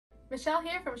Michelle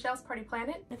here from Michelle's Party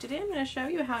Planet. And today I'm going to show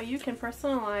you how you can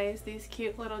personalize these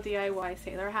cute little DIY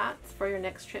sailor hats for your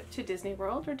next trip to Disney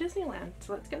World or Disneyland.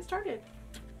 So let's get started.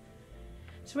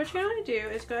 So what you're going to do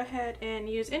is go ahead and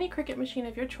use any Cricut machine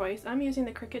of your choice. I'm using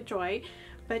the Cricut Joy,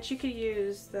 but you could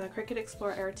use the Cricut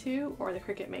Explore Air 2 or the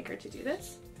Cricut Maker to do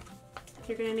this.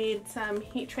 You're going to need some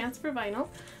heat transfer vinyl.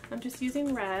 I'm just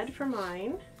using red for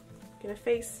mine. I'm going to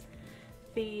face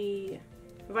the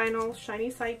vinyl shiny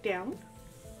side down.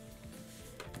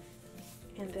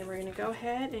 And then we're going to go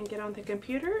ahead and get on the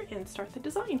computer and start the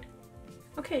design.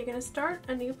 Okay, you're going to start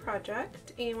a new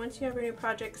project, and once you have your new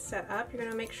project set up, you're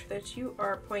going to make sure that you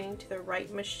are pointing to the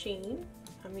right machine.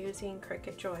 I'm using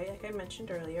Cricut Joy, like I mentioned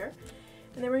earlier.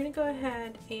 And then we're going to go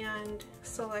ahead and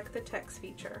select the text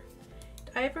feature.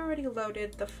 I've already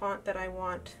loaded the font that I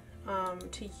want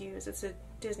to use. It's a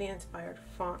Disney-inspired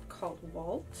font called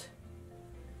Walt.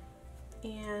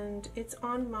 And it's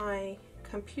on my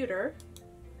computer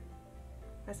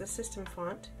as a system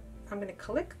font. I'm going to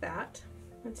click that.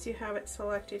 Once you have it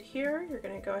selected here, you're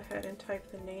going to go ahead and type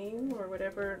the name or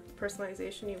whatever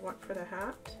personalization you want for the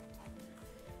hat.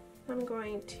 I'm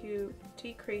going to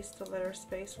decrease the letter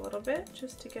space a little bit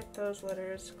just to get those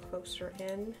letters closer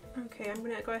in. Okay, I'm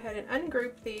going to go ahead and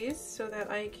ungroup these so that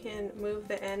I can move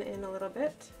the N in a little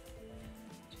bit,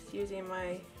 just using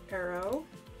my arrow.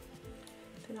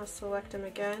 Then I'll select them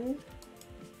again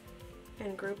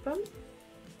and group them.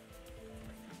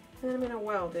 And then I'm going to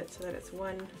weld it so that it's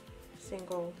one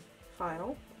single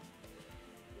file.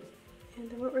 And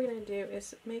then what we're going to do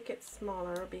is make it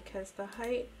smaller because the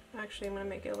height, actually I'm going to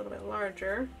make it a little bit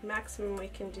larger. Maximum we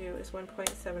can do is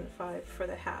 1.75 for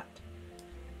the hat.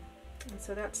 And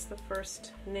so that's the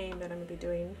first name that I'm going to be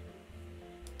doing.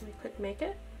 Let me click Make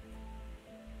It.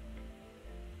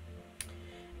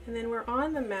 And then we're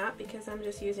on the mat because I'm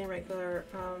just using regular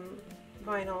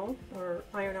vinyl or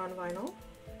iron-on vinyl.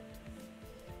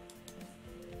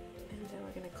 And then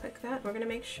we're going to click that. We're going to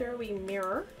make sure we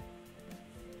mirror.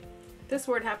 This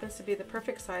word happens to be the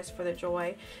perfect size for the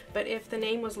Joy, but if the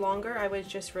name was longer, I would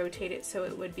just rotate it so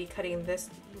it would be cutting this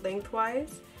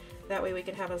lengthwise. That way we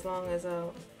can have as long as a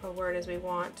word as we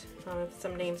want.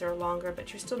 Some names are longer,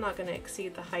 but you're still not going to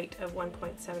exceed the height of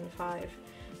 1.75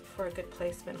 for a good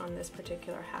placement on this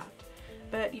particular hat.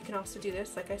 But you can also do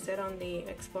this, like I said, on the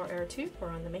Explore Air 2 or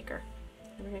on the Maker.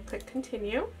 And we're going to click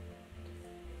Continue.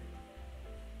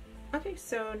 Okay,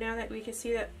 so now that we can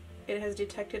see that it has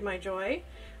detected my Joy,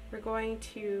 we're going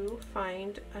to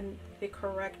find the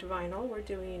correct vinyl. We're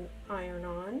doing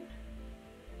iron-on.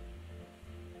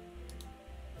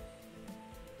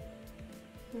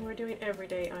 And we're doing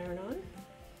everyday iron-on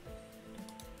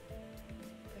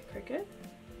by Cricut.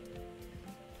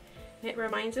 And it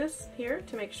reminds us here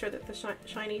to make sure that the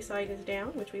shiny side is down,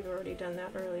 which we've already done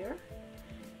that earlier.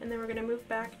 And then we're going to move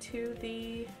back to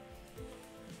the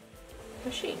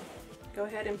machine. Go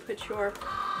ahead and put your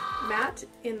mat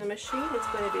in the machine. It's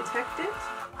going to detect it.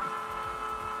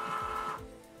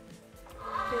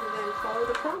 And then follow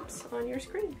the prompts on your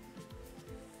screen.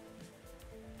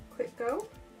 Click Go.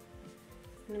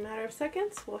 In a matter of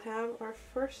seconds, we'll have our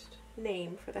first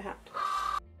name for the hat.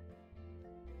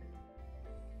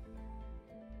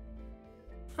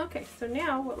 Okay, so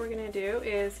now what we're going to do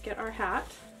is get our hat,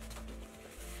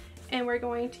 and we're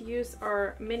going to use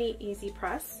our mini easy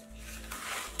press.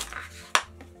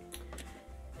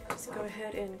 Just go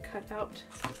ahead and cut out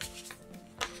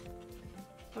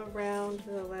around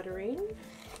the lettering,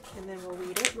 and then we'll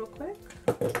weed it real quick.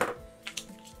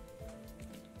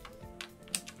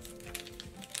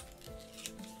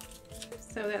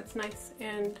 So that's nice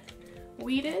and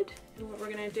weeded, and what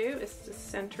we're going to do is just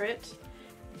center it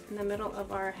in the middle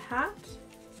of our hat,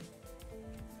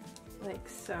 like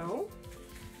so.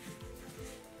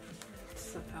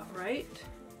 That's about right.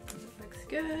 That looks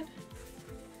good.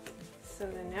 So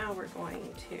then now we're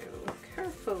going to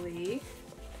carefully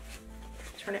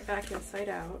turn it back inside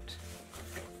out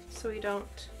so we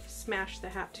don't smash the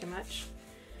hat too much.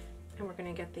 And we're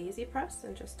going to get the easy press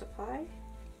and just apply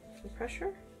some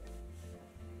pressure.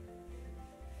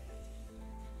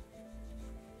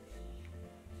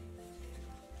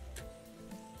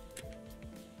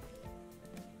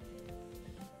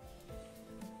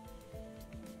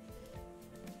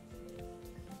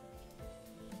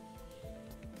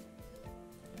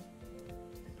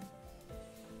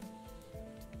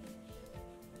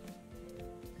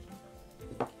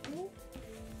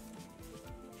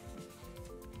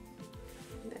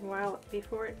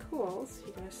 Before it cools,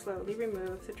 you're going to slowly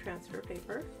remove the transfer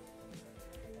paper,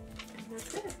 and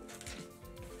that's it.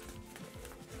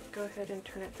 Go ahead and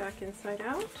turn it back inside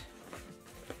out,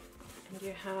 and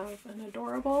you have an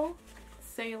adorable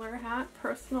sailor hat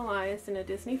personalized in a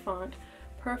Disney font,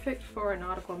 perfect for a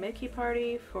Nautical Mickey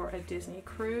Party, for a Disney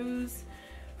cruise,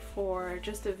 for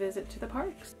just a visit to the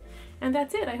parks. And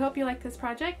that's it. I hope you like this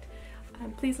project.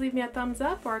 Please leave me a thumbs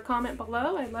up or a comment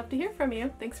below. I'd love to hear from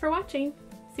you. Thanks for watching.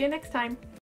 See you next time.